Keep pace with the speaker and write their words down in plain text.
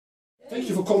Thank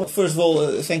you for coming. First of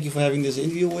all, thank you for having this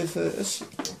interview with us.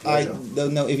 I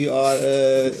don't know if you are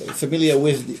familiar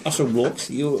with the Astroblogs.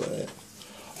 You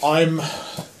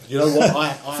know what?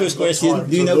 I First question,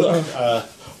 do you know I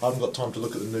haven't got time to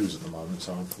look at the news at the moment,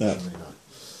 so unfortunately no.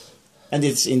 And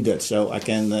it's in Dutch, so I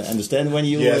can understand when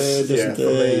you Yes, doesn't... for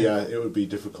me it would be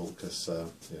difficult because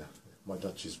my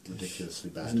Dutch is ridiculously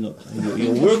bad. No,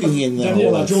 you're working in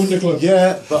Daniela, join the club.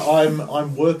 Yeah, but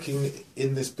I'm working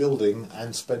in this building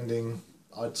and spending,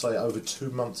 I'd say, over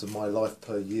 2 months of my life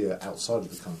per year outside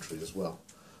of the country as well.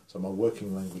 So my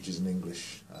working language is in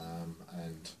English,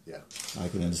 and yeah. I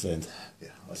can understand. Yeah,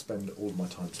 I spend all my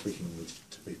time speaking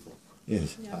to people.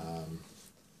 Yes. Yeah.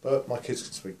 But my kids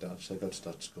can speak Dutch. They go to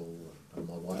Dutch school, and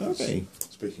my wife is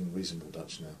speaking reasonable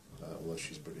Dutch now, although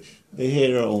she's British. They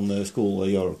hear on school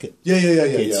your kids. Yeah.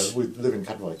 We live in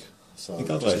Katwijk, so in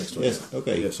Katwijk, yes.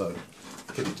 Okay. Yeah, so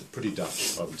pretty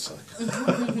Dutch, I would say.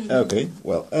 Okay.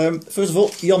 Well, first of all,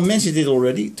 Jan mentioned it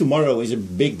already. Tomorrow is a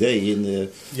big day in the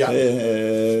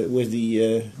with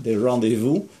the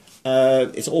rendezvous.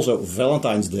 It's also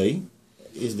Valentine's Day.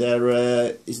 Is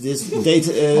this date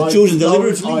chosen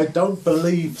deliberately? I don't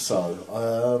believe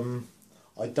so.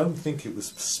 I don't think it was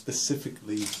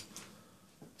specifically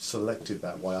selected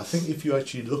that way. I think if you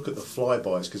actually look at the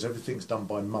flybys, because everything's done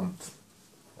by month.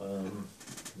 In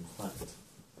fact,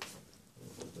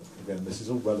 again, this is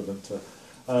all relevant to.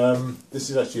 This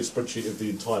is actually a spreadsheet of the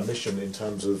entire mission in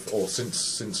terms of, or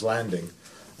since landing.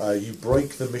 You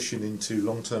break the mission into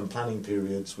long-term planning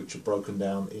periods, which are broken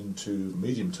down into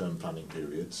medium-term planning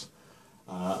periods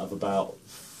of about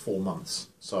 4 months.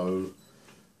 So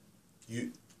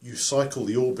you cycle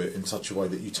the orbit in such a way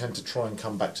that you tend to try and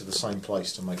come back to the same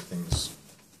place to make things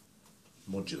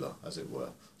modular, as it were.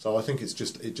 So I think it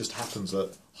just happens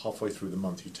that halfway through the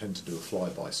month you tend to do a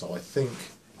flyby. So I think,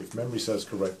 if memory serves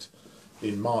correct,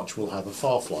 in March we'll have a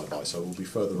far flyby, so we'll be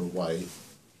further away.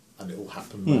 And it will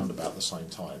happen round about the same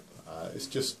time. It's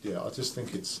just, I just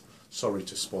think it's sorry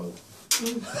to spoil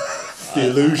the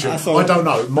illusion. I don't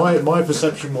know. My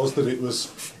perception was that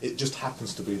it just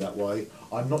happens to be that way.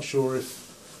 I'm not sure if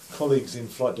colleagues in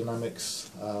flight dynamics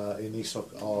in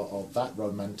ESOC are that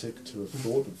romantic to have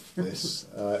thought of this.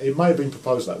 It may have been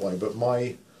proposed that way, but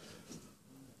my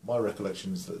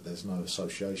recollection is that there's no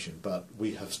association, but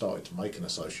we have started to make an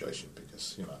association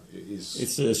because it is.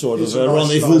 It's a sort of a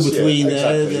rendezvous between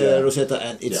Rosetta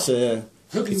and its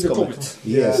Hugging the comet.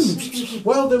 Yes.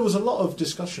 Well, there was a lot of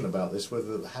discussion about this,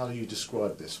 how you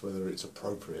describe this, whether it's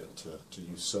appropriate to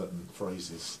use certain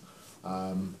phrases.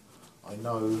 I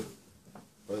know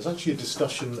there's actually a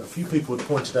discussion. A few people had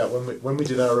pointed out when we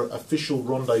did our official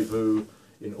rendezvous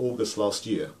in August last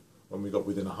year, when we got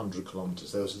within 100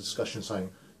 kilometres, there was a discussion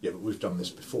saying, yeah, but we've done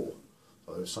this before.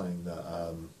 So they were saying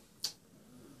that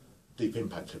Deep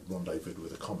Impact had rendezvoused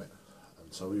with a comet.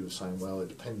 And so we were saying, well, it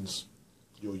depends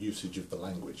your usage of the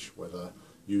language, whether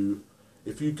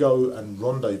if you go and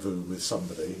rendezvous with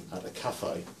somebody at a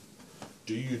cafe,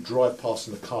 do you drive past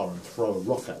in a car and throw a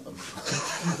rock at them?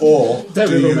 Or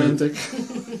do you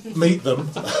meet them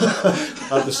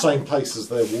at the same pace as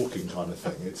they're walking, kind of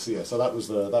thing? So that was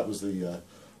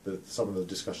some of the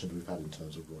discussions we've had in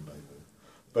terms of rendezvous.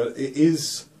 But it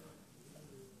is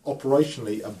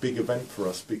operationally a big event for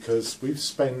us because we've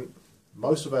spent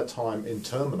most of our time in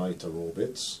terminator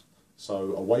orbits,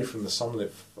 so away from the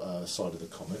sunlit side of the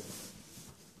comet.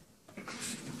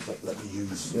 Let me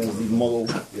use the model.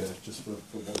 Yeah, just for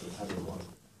what we have in mind.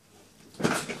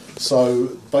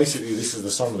 So basically, this is the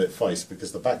sunlit face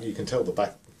because the back, you can tell the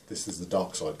back. This is the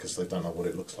dark side because they don't know what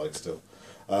it looks like still.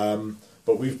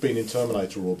 But we've been in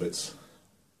terminator orbits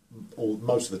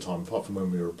most of the time, apart from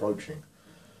when we were approaching.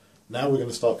 Now we're going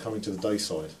to start coming to the day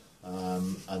side,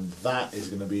 and that is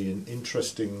going to be an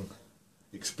interesting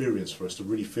experience for us to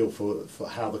really feel for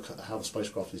how the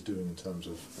spacecraft is doing in terms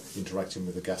of interacting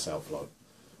with the gas outflow.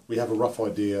 We have a rough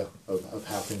idea of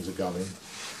how things are going.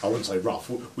 I wouldn't say rough.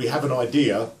 We have an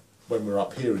idea when we're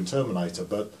up here in Terminator,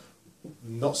 but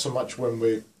not so much when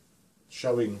we're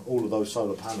showing all of those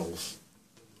solar panels,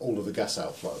 all of the gas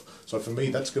outflow. So for me,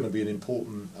 that's going to be an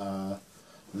important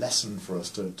lesson for us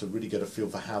to really get a feel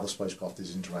for how the spacecraft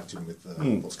is interacting with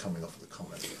what's coming off of the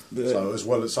comet.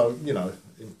 So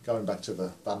going back to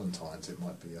the Valentines, it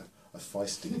might be a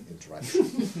feisty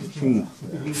interaction.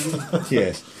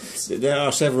 Yes, there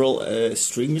are several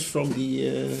streams from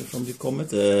the comet,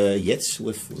 jets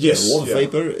with water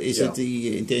vapor. Is it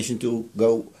the intention to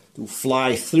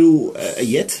fly through a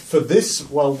jet? For this,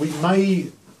 well, we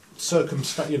may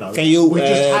Can you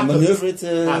maneuver it?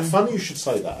 Funny you should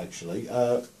say that, actually.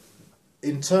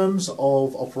 In terms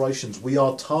of operations, we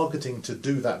are targeting to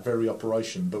do that very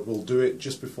operation, but we'll do it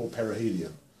just before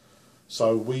perihelion.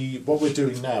 So what we're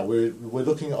doing now, we're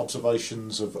looking at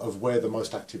observations of where the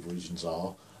most active regions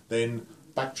are, then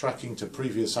backtracking to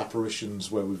previous apparitions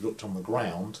where we've looked on the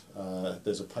ground.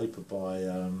 There's a paper by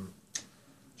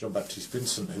John Baptiste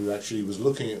Vincent who actually was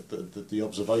looking at the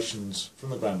observations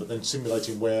from the ground, but then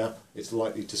simulating where it's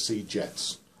likely to see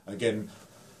jets. Again,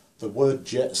 the word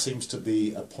jet seems to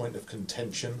be a point of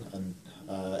contention, and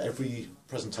every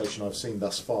presentation I've seen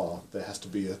thus far, there has to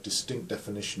be a distinct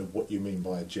definition of what you mean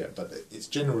by a jet. But it's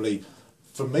generally,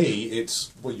 for me,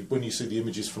 it's when you see the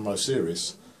images from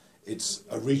Osiris, it's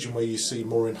a region where you see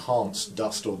more enhanced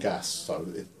dust or gas, so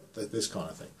this kind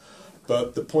of thing.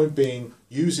 But the point being,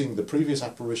 using the previous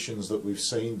apparitions that we've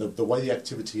seen, the way the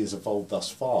activity has evolved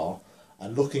thus far,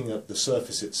 and looking at the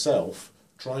surface itself,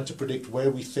 trying to predict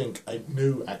where we think a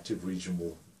new active region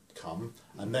will come,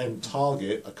 and then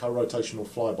target a co-rotational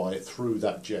flyby through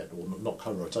that jet, or not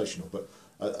co-rotational, but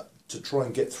to try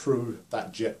and get through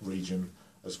that jet region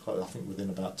as close, I think within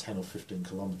about 10 or 15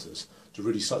 kilometres, to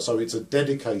really so it's a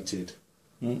dedicated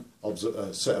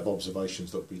set of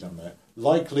observations that will be done there.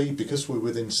 Likely, because we're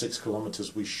within 6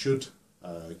 kilometres, we should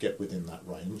get within that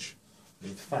range.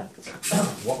 In fact,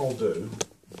 what I'll do,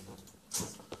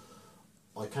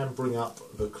 I can bring up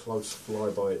the close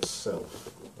flyby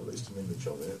itself, at least an image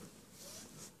of it,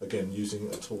 again using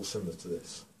a tool similar to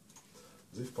this.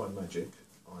 As if by magic,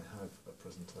 I have a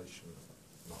presentation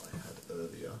that I had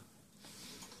earlier.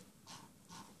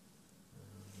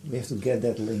 We have to get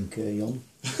that link, Jan.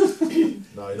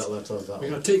 No, you're not allowed to have that. We're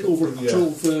going to take over control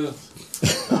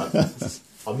of...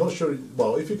 I'm not sure.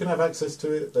 Well, if you can have access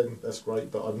to it, then that's great.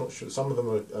 But I'm not sure. Some of them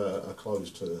are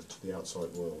closed to the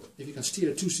outside world. If you can steer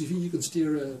a 2CV, you can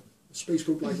steer a space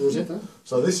probe like Rosetta.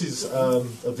 So this is a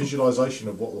visualization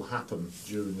of what will happen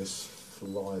during this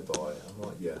flyby. I'm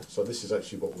like, yeah. So this is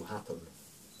actually what will happen.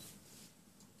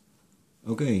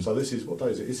 Okay. So this is, what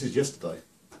day is it? This is yesterday,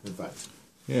 in fact.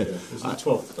 Yeah. This is the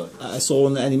 12th day. I saw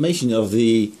an animation of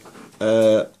the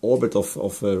orbit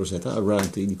of Rosetta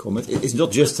around the comet. It's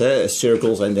not just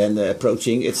circles and then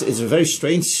approaching. It's a very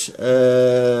strange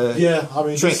yeah, I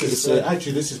mean, track. This is,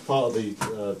 actually this is part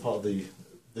of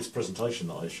this presentation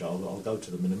that I show. I'll go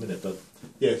to them in a minute, but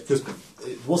yeah, because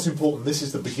what's important, this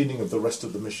is the beginning of the rest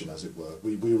of the mission, as it were.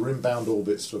 We were in bound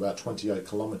orbits to about 28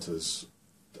 kilometres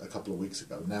a couple of weeks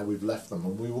ago. Now we've left them,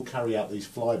 and we will carry out these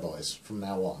flybys from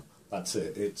now on. That's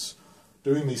it. It's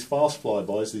doing these fast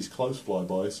flybys, these close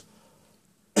flybys.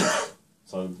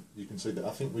 So you can see that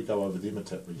I think we go over the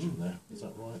Imhotep region there. Is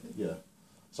that right? Yeah.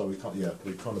 So we can't. Yeah,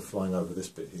 we're kind of flying over this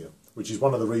bit here, which is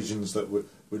one of the regions that we're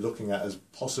looking at as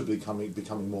possibly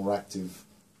becoming more active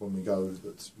when we go.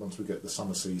 Once we get the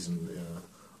summer season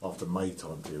after May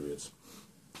time periods.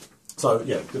 So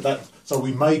yeah, so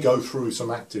we may go through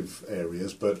some active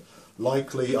areas, but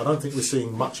likely I don't think we're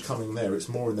seeing much coming there. It's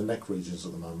more in the neck regions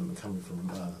at the moment and coming from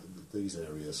these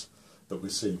areas that we're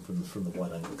seeing from the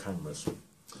wide-angle cameras.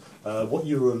 What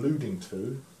you're alluding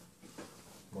to,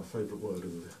 my favourite word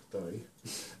of the day,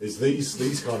 is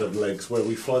these kind of legs where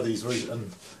we fly these,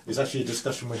 and it's actually a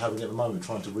discussion we're having at the moment,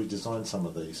 trying to redesign some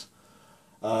of these.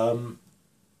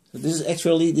 This is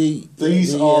actually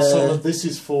this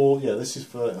is for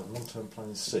long-term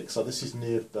planning 6. So this is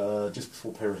near just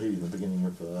before perihelion, the beginning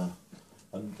of,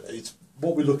 and it's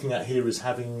what we're looking at here is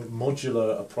having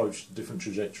modular approach to different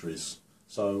trajectories.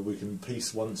 So we can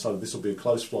piece one. So this will be a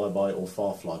close flyby or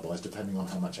far flybys, depending on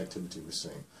how much activity we're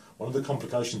seeing. One of the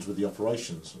complications with the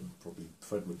operations, and probably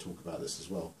Fred would talk about this as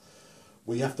well,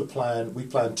 we have to plan. We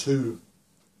plan 2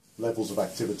 levels of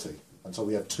activity. And so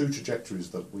we have 2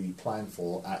 trajectories that we plan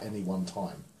for at any one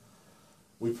time.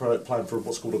 We plan for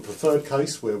what's called a preferred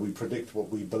case, where we predict what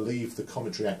we believe the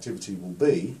cometary activity will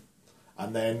be.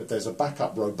 And then there's a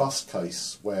backup robust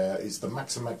case, where it's the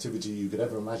maximum activity you could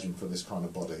ever imagine for this kind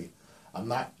of body. And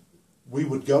that we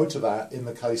would go to that in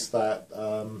the case that,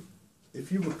 if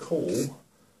you recall,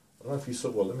 I don't know if you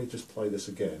saw, well, let me just play this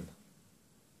again.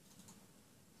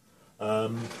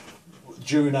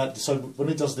 During that, so when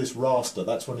it does this raster,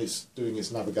 that's when it's doing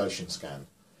its navigation scan.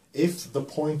 If the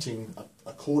pointing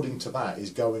according to that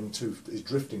is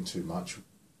drifting too much,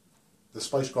 the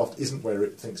spacecraft isn't where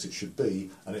it thinks it should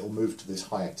be, and it will move to this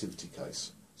high activity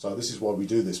case. So this is why we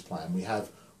do this plan. We have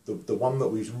the one that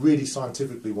we really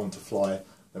scientifically want to fly,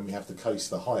 then we have the case,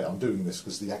 the high. I'm doing this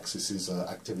because the axis is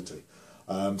activity.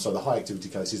 So the high activity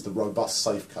case is the robust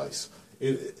safe case.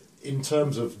 In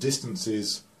terms of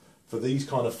distances, for these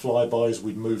kind of flybys,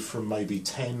 we'd move from maybe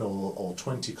 10 or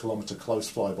 20 kilometre close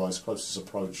flybys, closest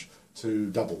approach, to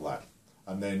double that.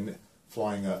 And then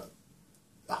flying at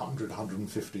 100,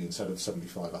 150 instead of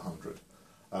 75, 100.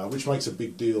 which makes a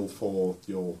big deal for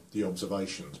the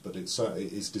observations. But it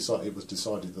was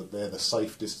decided that they're the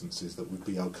safe distances that we'd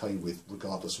be okay with,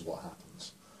 regardless of what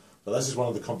happens. But this is one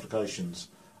of the complications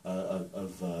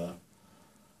of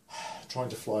trying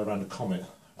to fly around a comet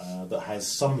that has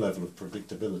some level of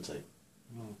predictability.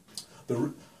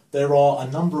 There are a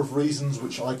number of reasons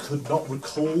which I could not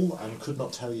recall and could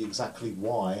not tell you exactly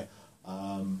why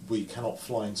we cannot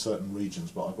fly in certain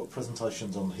regions, but I've got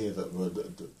presentations on here that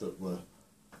were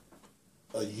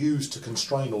used to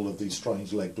constrain all of these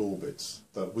strange legged orbits,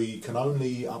 that we can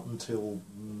only up until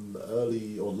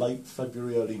early or late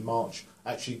February, early March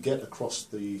actually get across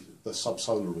the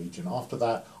subsolar region. After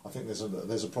that, I think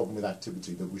there's a problem with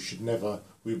activity that we should never.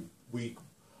 We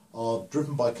are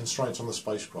driven by constraints on the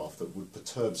spacecraft that would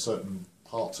perturb certain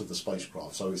parts of the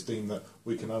spacecraft. So it's deemed that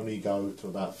we can only go to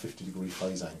about 50-degree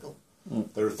phase angle.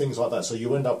 There are things like that. So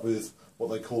you end up with what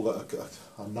they call a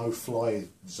no-fly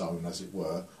zone, as it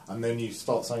were, and then you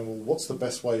start saying, well, what's the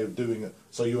best way of doing it?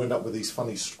 So you end up with these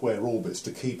funny square orbits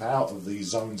to keep out of these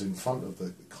zones in front of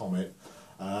the comet.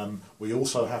 We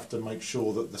also have to make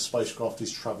sure that the spacecraft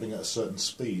is travelling at a certain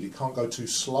speed. It can't go too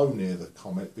slow near the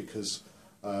comet because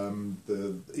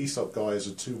the ESOP guys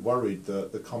are too worried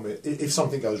that the comet, if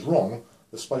something goes wrong,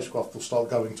 the spacecraft will start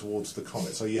going towards the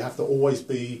comet. So you have to always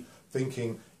be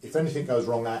thinking, if anything goes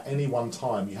wrong at any one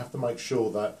time, you have to make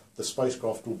sure that the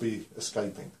spacecraft will be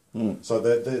escaping. So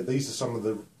these are some of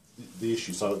the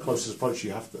issues. So at closest approach,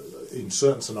 you have to, in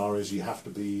certain scenarios, you have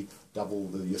to be double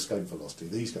the escape velocity.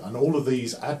 And all of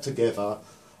these add together,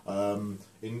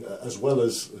 as well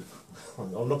as,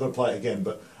 I'm not going to play it again,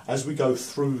 but as we go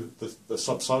through the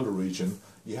subsolar region,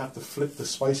 you have to flip the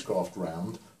spacecraft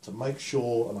round to make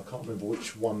sure, and I can't remember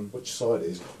which side it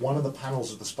is, one of the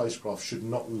panels of the spacecraft should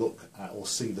not look at or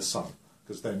see the sun,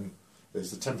 because then there's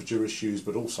the temperature issues,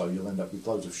 but also you'll end up with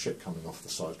loads of shit coming off the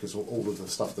side, because all of the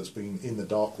stuff that's been in the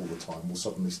dark all the time will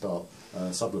suddenly start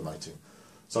sublimating.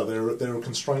 So there are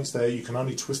constraints there. You can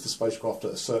only twist the spacecraft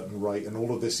at a certain rate, and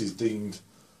all of this is deemed,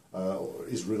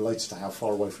 is related to how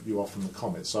far away you are from the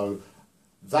comet. So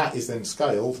that is then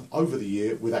scaled over the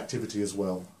year with activity as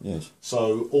well. Yes.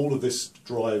 So all of this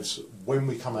drives when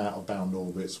we come out of bound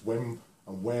orbits, when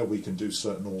and where we can do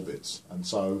certain orbits. And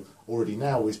so already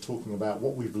now we're talking about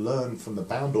what we've learned from the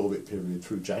bound orbit period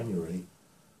through January.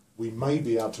 We may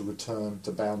be able to return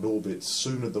to bound orbits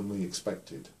sooner than we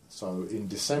expected. So in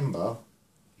December,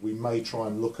 we may try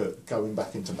and look at going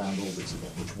back into bound orbits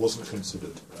again, which wasn't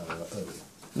considered earlier.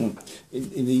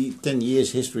 In the 10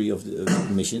 years history of the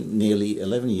mission, nearly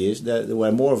 11 years, there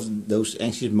were more of those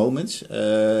anxious moments.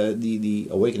 The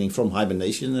awakening from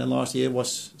hibernation last year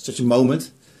was such a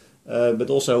moment, but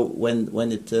also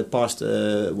when it passed,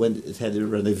 when it had a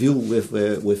rendezvous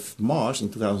with Mars in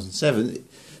 2007,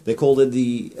 they called it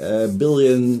the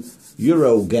billion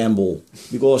euro gamble,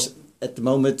 because at the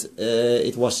moment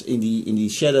it was in the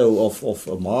shadow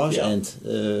of Mars. Yeah.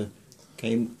 And can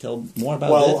you tell more about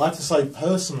that? Well, I have to say,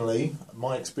 personally,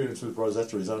 my experience with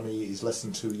Rosetta is less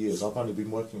than 2 years. I've only been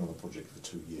working on the project for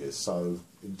 2 years. So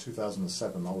in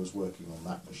 2007, I was working on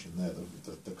that mission there,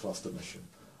 the cluster mission.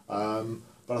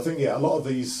 But I think, yeah, a lot of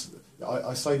these,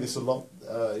 I say this a lot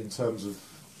in terms of,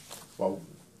 well,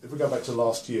 if we go back to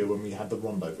last year when we had the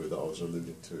rendezvous that I was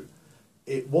alluding to,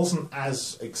 it wasn't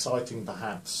as exciting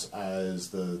perhaps as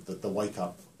the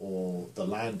wake-up or the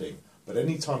landing. But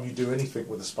any time you do anything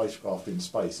with a spacecraft in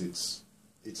space, it's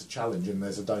a challenge and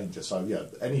there's a danger. So yeah,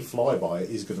 any flyby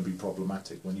is going to be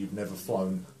problematic when you've never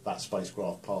flown that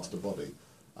spacecraft past a body.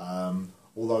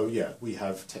 Although yeah, we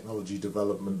have technology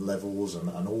development levels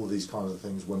and all of these kinds of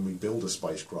things when we build a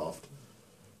spacecraft.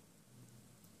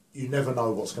 You never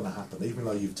know what's going to happen, even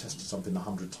though you've tested something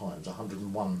 100 times,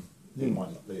 101. It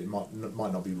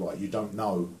might not be right. You don't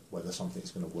know whether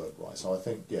something's going to work right. So I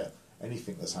think yeah,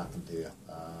 anything that's happened here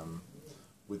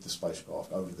with the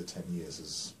spacecraft over the 10 years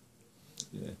has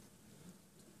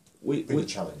been a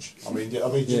challenge. I mean,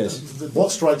 yes.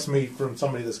 What strikes me from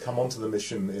somebody that's come onto the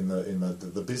mission in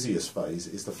the busiest phase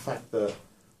is the fact that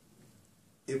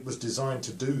it was designed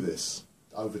to do this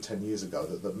over 10 years ago.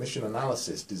 That Mission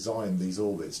Analysis designed these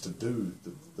orbits to do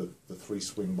the 3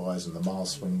 swing-bys and the Mars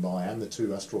swing-by and the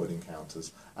 2 asteroid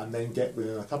encounters, and then get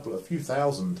within a few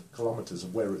thousand kilometres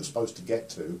of where it was supposed to get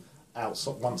to.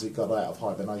 Once it got out of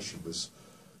hibernation was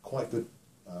quite good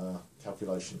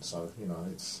calculation. So you know,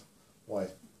 it's why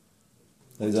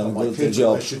they've done a good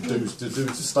job. They should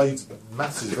to stay.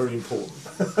 Maths is very important.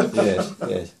 Yes,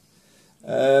 yes.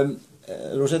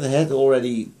 Rosetta had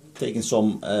already taken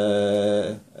some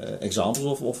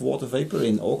examples of water vapor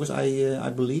in August, I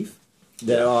believe.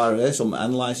 there are some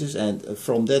analyses, and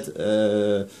from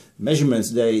that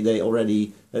measurements, they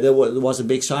already there was a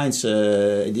big science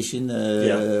edition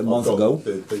a month ago.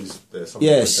 There's some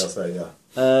yes. details there, yeah.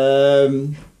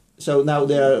 So now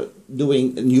they are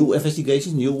doing new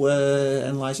investigations, new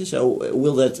analyses. So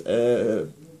will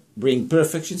that bring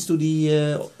perfections to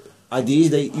the ideas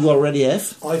that you already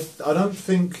have? I don't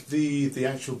think the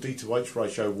actual D to H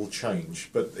ratio will change,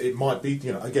 but it might be,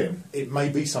 again, it may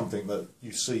be something that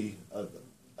you see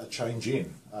a change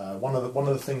in. One of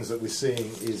the things that we're seeing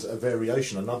is a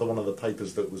variation. Another one of the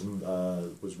papers that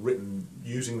was written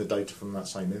using the data from that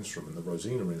same instrument, the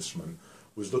Rosetta instrument,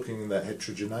 was looking at the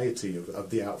heterogeneity of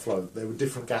the outflow. There were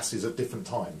different gases at different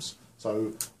times.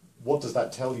 So what does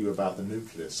that tell you about the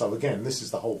nucleus? So again, this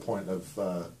is the whole point of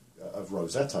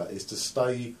Rosetta, is to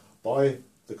stay by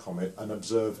the comet and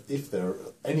observe if there are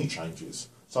any changes.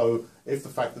 So if the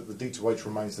fact that the D to H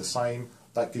remains the same,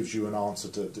 that gives you an answer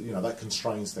to that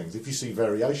constrains things. If you see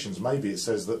variations, maybe it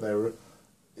says that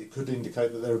it could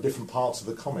indicate that there are different parts of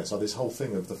the comet. So this whole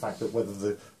thing of the fact that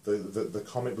whether the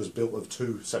comet was built of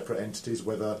two separate entities,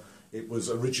 whether it was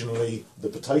originally the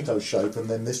potato shape and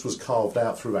then this was carved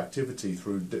out through activity,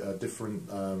 through different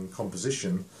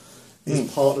composition,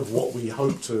 is part of what we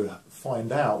hope to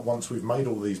find out once we've made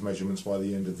all these measurements by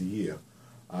the end of the year.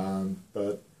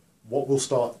 But what we'll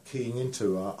start keying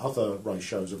into are other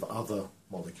ratios of other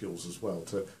molecules as well,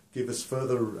 to give us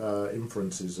further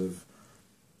inferences of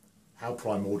how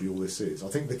primordial this is. I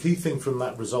think the key thing from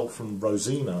that result from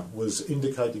Rosetta was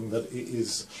indicating that it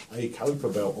is a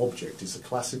Kuiper belt object. It's a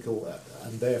classical,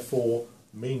 and therefore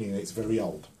meaning it's very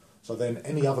old. So then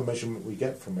any other measurement we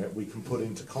get from it, we can put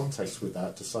into context with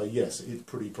that to say, yes, it's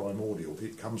pretty primordial.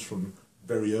 It comes from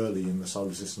very early in the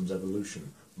solar system's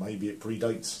evolution. Maybe it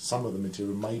predates, some of the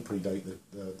material may predate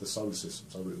the solar system,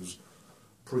 so it was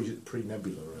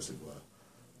pre-nebular, as it were.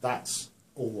 That's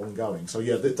all ongoing. So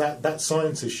yeah, that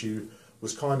science issue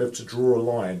was kind of to draw a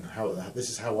line. This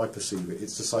is how I perceive it.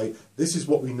 It's to say, this is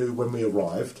what we knew when we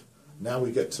arrived. Now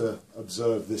we get to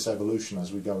observe this evolution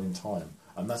as we go in time.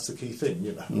 And that's the key thing.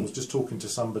 I was just talking to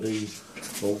somebody,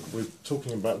 well, we're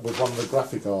talking about with one of the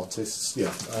graphic artists,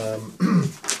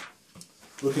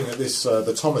 looking at this,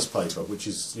 the Thomas paper, which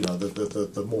is,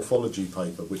 the morphology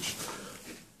paper, which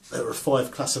there are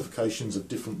 5 classifications of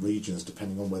different regions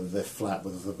depending on whether they're flat,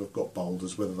 whether they've got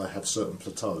boulders, whether they have certain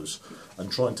plateaus, and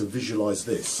trying to visualise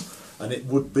this. And it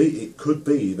could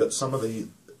be that some of the,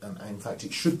 and in fact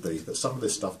it should be, that some of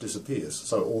this stuff disappears.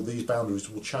 So all these boundaries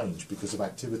will change because of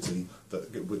activity that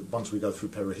once we go through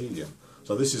perihelion.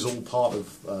 So this is all part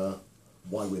of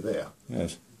why we're there.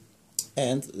 Yes.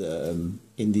 And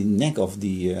in the neck of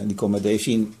the comet, they've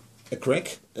seen a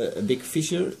crack, a big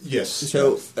fissure. Yes.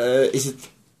 So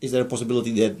is there a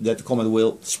possibility that the comet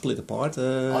will split apart?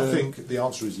 I think the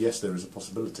answer is yes, there is a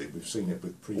possibility. We've seen it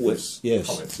with previous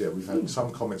comets. Yeah, we've had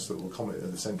some comets that were comet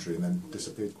of the century and then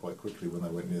disappeared quite quickly when they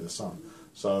went near the sun.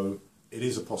 So it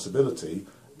is a possibility.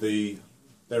 There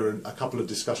are a couple of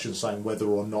discussions saying whether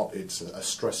or not it's a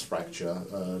stress fracture.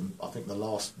 I think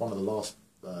one of the last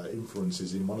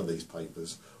inferences in one of these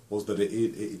papers was that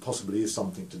it possibly is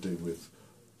something to do with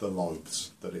the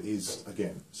lobes, that it is,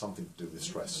 again, something to do with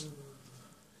stress.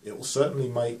 It will certainly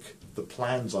make the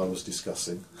plans I was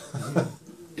discussing,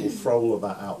 will throw all of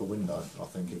that out the window, I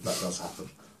think, if that does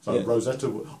happen. So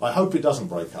Rosetta, I hope it doesn't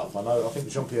break up. I think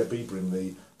Jean-Pierre Bibring,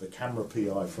 the camera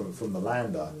PI from the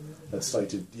lander, had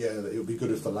stated, it would be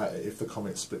good if the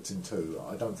comet splits in two.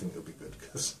 I don't think it would be good,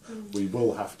 because we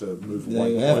will have to move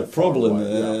away. You have a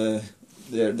problem.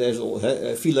 There's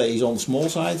Philae is on the small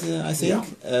side, I think.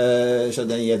 So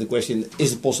then you have the question: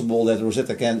 is it possible that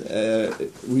Rosetta can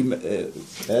in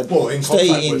stay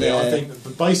contact in? With it, I think.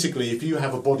 But basically, if you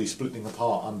have a body splitting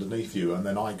apart underneath you, and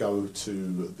then I go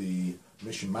to the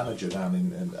mission manager down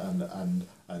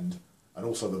and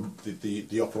also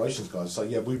the operations guys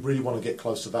say, we really want to get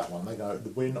close to that one. They go,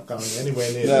 we're not going anywhere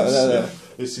near this. No.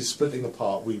 This is splitting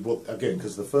apart. We will, again,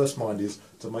 because the first mind is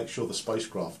to make sure the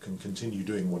spacecraft can continue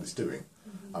doing what it's doing.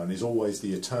 And is always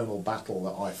the eternal battle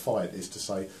that I fight, is to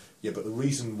say, but the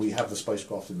reason we have the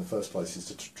spacecraft in the first place is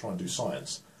to try and do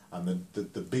science. And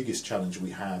the biggest challenge we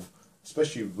have,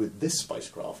 especially with this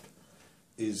spacecraft,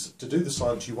 is to do the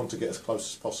science. You want to get as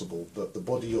close as possible, but the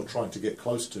body you're trying to get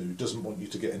close to doesn't want you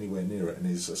to get anywhere near it, and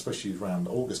is, especially around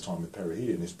August time with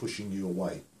perihelion, is pushing you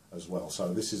away as well.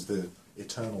 So this is the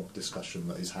eternal discussion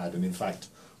that is had, and in fact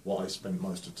what I spent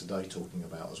most of today talking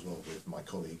about as well with my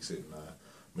colleagues in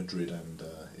Madrid and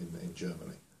in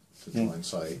Germany, to try and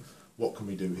say, what can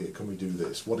we do here? Can we do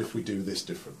this? What if we do this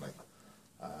differently?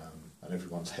 And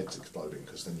everyone's head's exploding,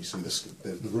 because then you see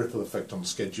the ripple effect on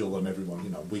schedule, and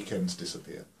everyone, weekends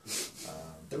disappear.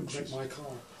 Don't wreck my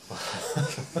car.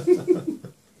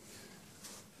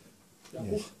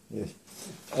 Yes, yes.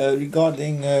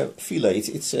 Regarding Philae,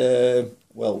 it's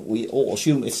well, we all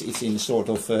assume it's in sort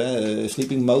of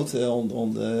sleeping mode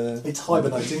on the. It's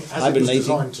hibernating, as it was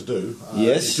designed to do.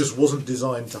 Yes. It just wasn't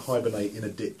designed to hibernate in a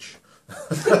ditch.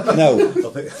 No.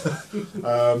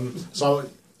 So,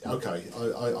 okay,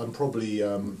 I'm probably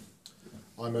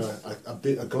I'm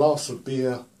a glass of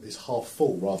beer is half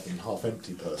full rather than half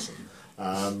empty person.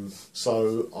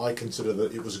 So I consider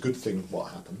that it was a good thing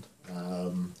what happened.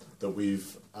 That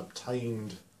we've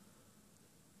obtained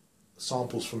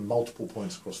samples from multiple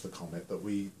points across the comet, that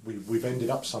we've ended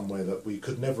up somewhere that we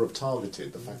could never have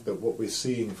targeted. The fact that what we're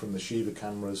seeing from the Shiva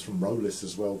cameras, from ROLIS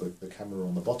as well, the camera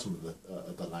on the bottom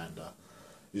of the lander,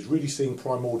 is really seeing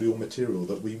primordial material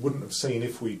that we wouldn't have seen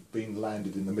if we'd been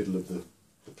landed in the middle of the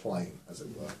plane, as it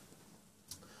were.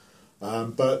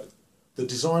 But the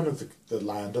design of the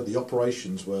lander, the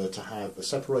operations were to have a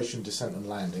separation, descent and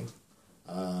landing,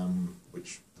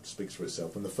 which speaks for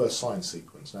itself, and the first science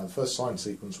sequence. Now, the first science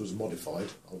sequence was modified,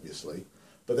 obviously,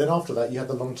 but then after that you had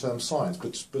the long-term science.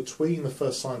 But between the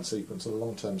first science sequence and the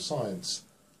long-term science,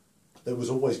 there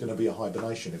was always going to be a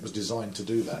hibernation. It was designed to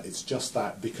do that. It's just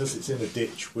that because it's in a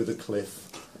ditch with a cliff,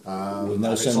 with no and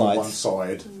it's sunlight on one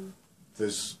side,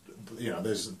 there's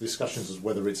discussions as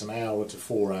whether it's an hour to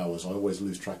 4 hours. I always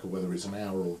lose track of whether it's an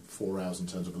hour or 4 hours in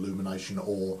terms of illumination,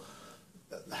 or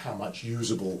how much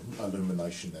usable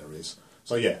illumination there is.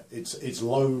 So yeah, it's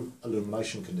low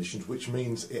illumination conditions, which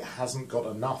means it hasn't got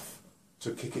enough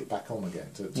to kick it back on again,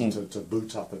 to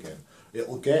boot up again. It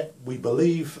will get, we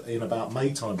believe, in about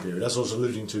May time period, as I was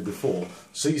alluding to before,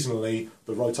 seasonally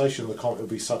the rotation of the comet will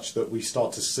be such that we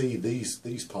start to see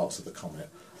these parts of the comet.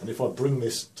 And if I bring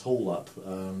this tool up,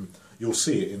 you'll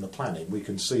see it in the planning. We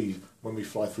can see when we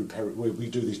fly through, when we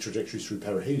do these trajectories through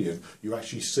perihelion, you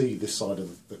actually see this side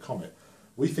of the comet.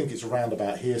 We think it's around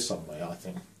about here somewhere, I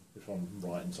think, if I'm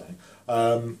right in saying.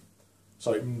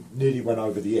 So it nearly went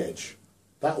over the edge.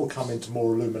 That will come into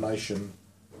more illumination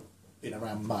in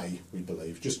around May, we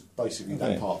believe, just basically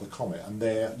that part of the comet. And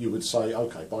there you would say,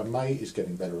 okay, by May it's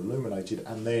getting better illuminated,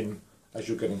 and then as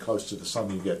you're getting close to the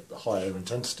sun you get higher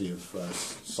intensity of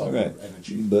solar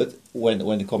energy. But when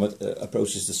the comet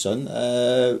approaches the sun,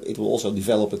 it will also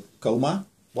develop a coma.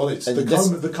 Well, it's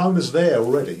the coma's there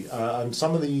already, and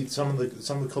some of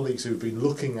the colleagues who've been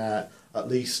looking at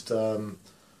least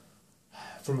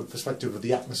from the perspective of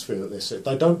the atmosphere that they're set,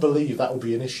 they don't believe that will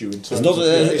be an issue in terms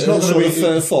it's not sort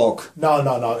of fog.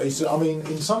 No. It's, I mean,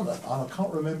 in some, I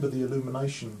can't remember the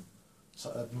illumination.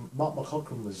 Mark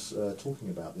McCochran was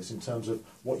talking about this in terms of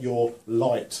what your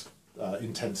light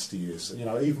intensity is. You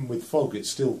know, even with fog, it's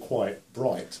still quite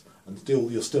bright, and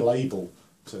you're still able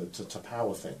to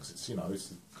power things. It's, you know,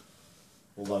 it's,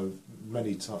 although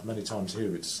many times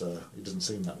here it doesn't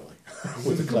seem that way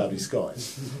with the cloudy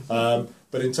skies.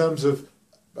 But in terms of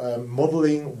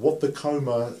modelling what the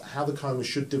coma, how the coma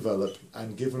should develop,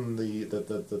 and given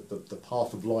the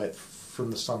path of light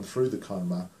from the sun through the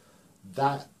coma,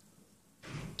 that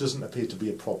doesn't appear to be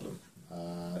a problem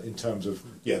in terms of,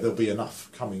 yeah, there'll be enough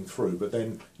coming through, but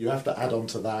then you have to add on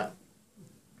to that.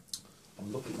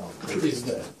 I'm looking at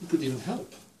it could even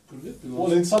help.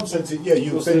 Well, in some sense, yeah,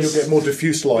 you'll get more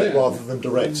diffuse light rather than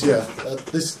direct. Yeah,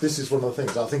 this is one of the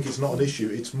things. I think it's not an issue.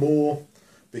 It's more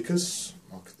because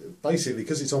basically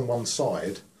because it's on one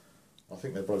side. I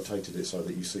think they've rotated it so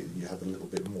that you see you have a little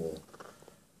bit more.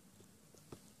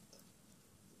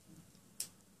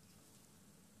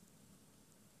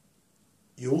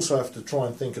 You also have to try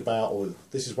and think about, or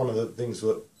this is one of the things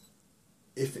that,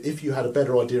 if you had a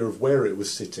better idea of where it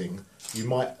was sitting, you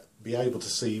might be able to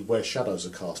see where shadows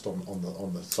are cast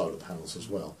on the solar panels as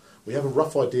well. We have a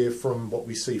rough idea from what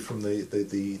we see from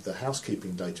the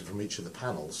housekeeping data from each of the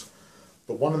panels,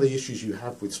 but one of the issues you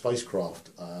have with spacecraft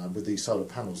with these solar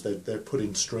panels, they're put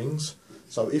in strings.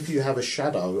 So if you have a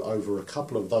shadow over a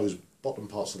couple of those bottom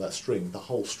parts of that string, the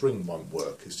whole string won't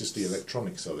work. It's just the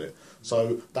electronics of it.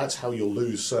 So that's how you'll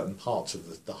lose certain parts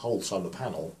of the whole solar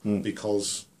panel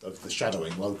because of the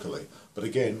shadowing locally. But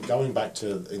again, going back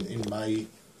to in May,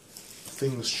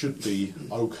 things should be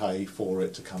okay for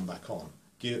it to come back on.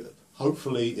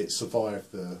 Hopefully it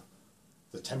survived the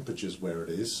temperatures where it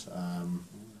is.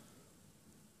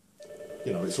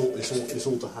 You know, it's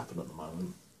all to happen at the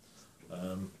moment.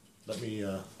 Let me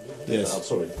yes. Oh,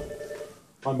 sorry.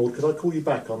 Hi Maud, could I call you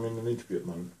back? I'm in an interview at the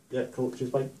moment. Yeah, cool.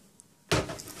 Cheers, mate.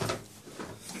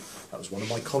 That was one of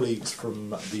my colleagues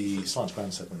from the Science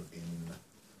Ground segment in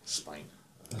Spain.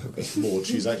 Maud,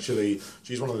 she's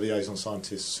one of the liaison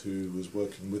scientists who was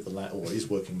working with is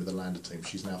working with the lander team.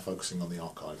 She's now focusing on the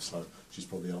archive, so she's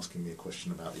probably asking me a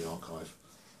question about the archive.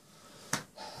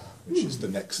 which is the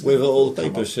next thing. With all the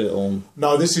papers on.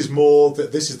 No, this is more.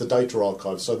 This is the data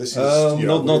archive. So this is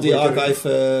not the archive.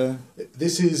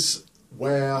 This is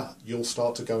where you'll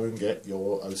start to go and get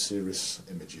your OSIRIS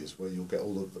images, where you'll get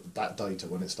all of that data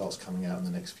when it starts coming out in the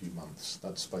next few months.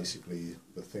 That's basically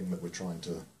the thing that we're trying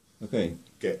to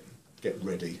get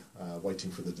ready, waiting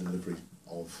for the delivery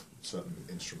of certain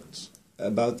instruments.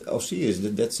 About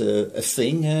OSIRIS, that's a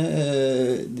thing.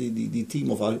 The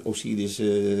team of OSIRIS,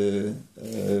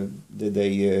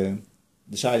 they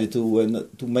decided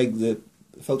to make the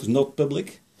photos not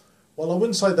public. Well, I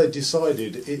wouldn't say they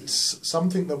decided. It's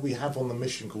something that we have on the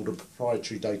mission called a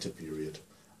proprietary data period.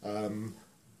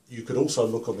 You could also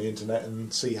look on the internet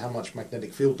and see how much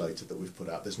magnetic field data that we've put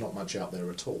out. There's not much out there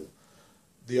at all.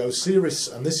 The OSIRIS,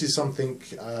 and this is something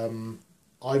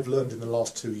I've learned in the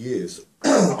last 2 years.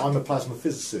 I'm a plasma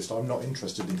physicist. I'm not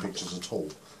interested in pictures at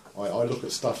all. I look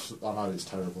at stuff. I know it's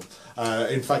terrible.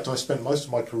 In fact, I spent most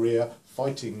of my career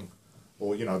fighting,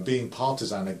 or being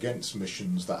partisan against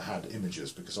missions that had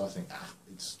images, because I think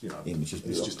it's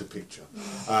it's just a picture.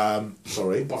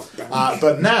 Sorry,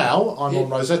 but now I'm on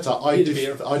Rosetta. I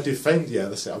defend. Yeah,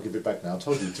 that's it. I'll give it back now. I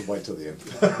told you to wait till the end.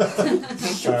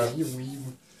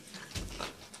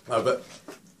 No, but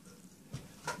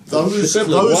those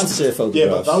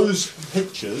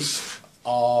pictures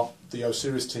are the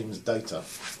OSIRIS team's data,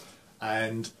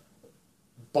 and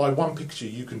by one picture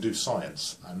you can do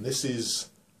science, and this is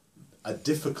a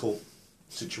difficult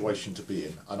situation to be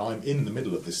in, and I'm in the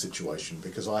middle of this situation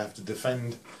because I have to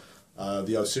defend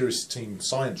the OSIRIS team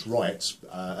science rights,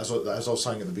 as I was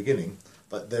saying at the beginning,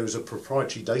 that there is a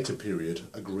proprietary data period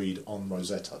agreed on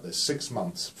Rosetta. There's 6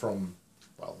 months from,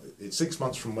 it's 6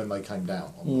 months from when they came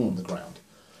down on the ground.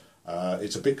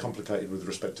 It's a bit complicated with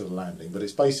respect to the landing, but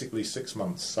it's basically 6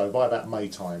 months, so by about May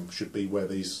time should be where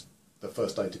the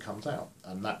first data comes out,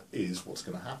 and that is what's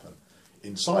going to happen.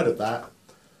 Inside of that,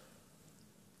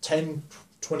 10,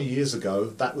 20 years ago,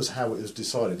 that was how it was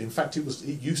decided. In fact, it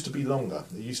used to be longer.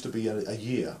 It used to be a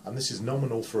year, and this is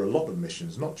nominal for a lot of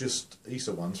missions, not just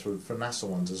ESA ones, for NASA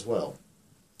ones as well.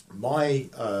 My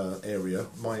area,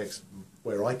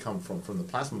 where I come from the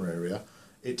plasma area,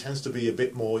 it tends to be a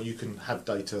bit more, you can have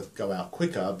data go out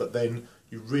quicker, but then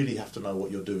you really have to know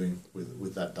what you're doing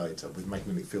with that data, with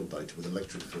magnetic field data, with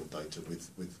electric field data,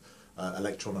 with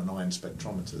electron and ion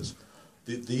spectrometers.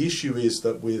 The issue is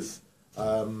that with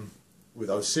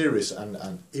OSIRIS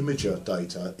and imager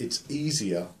data, it's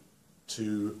easier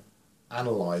to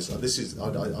analyse. This is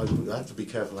I have to be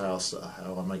careful how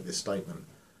I make this statement.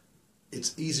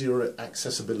 It's easier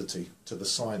accessibility to the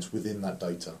science within that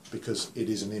data because it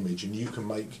is an image, and you can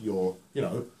make your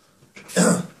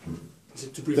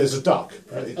there's a duck.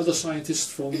 Other scientists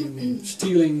from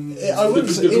stealing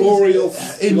the glory of...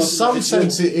 In some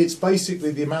sense, it's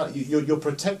basically the amount... You're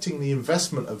protecting the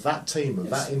investment of that team, of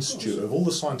that institute, of all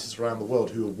the scientists around the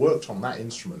world who have worked on that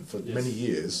instrument for many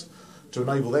years to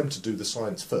enable them to do the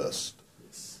science first.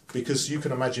 Because you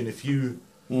can imagine if you...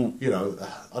 I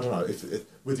don't know, if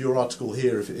with your article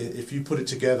here, if you put it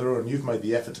together and you've made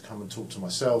the effort to come and talk to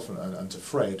myself and to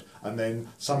Fred, and then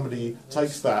somebody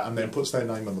takes that and then puts their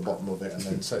name on the bottom of it, and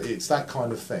then so it's that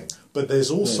kind of thing. But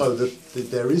there's also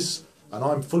there is, and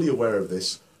I'm fully aware of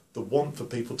this, the want for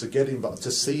people to get in,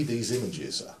 to see these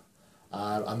images,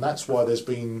 and that's why there's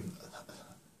been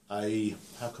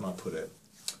how can I put it?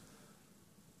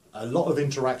 A lot of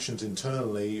interactions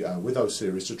internally with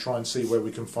OSIRIS to try and see where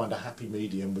we can find a happy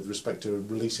medium with respect to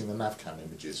releasing the NavCam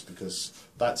images, because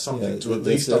that's something to at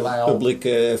least allow... public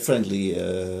friendly,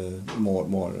 more...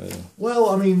 Well,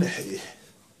 I mean...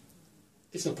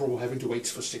 It's no problem having to wait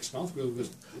for 6 months.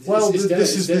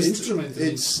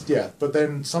 But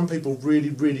then some people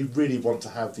really want to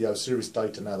have the OSIRIS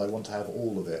data now. They want to have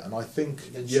all of it, and I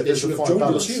think there's a fine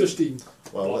balance. The OSIRIS team.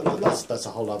 Well, that's a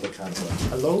whole other can of...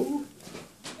 Hello?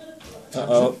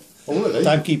 Uh-oh. Oh, really?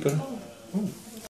 Timekeeper. Oh.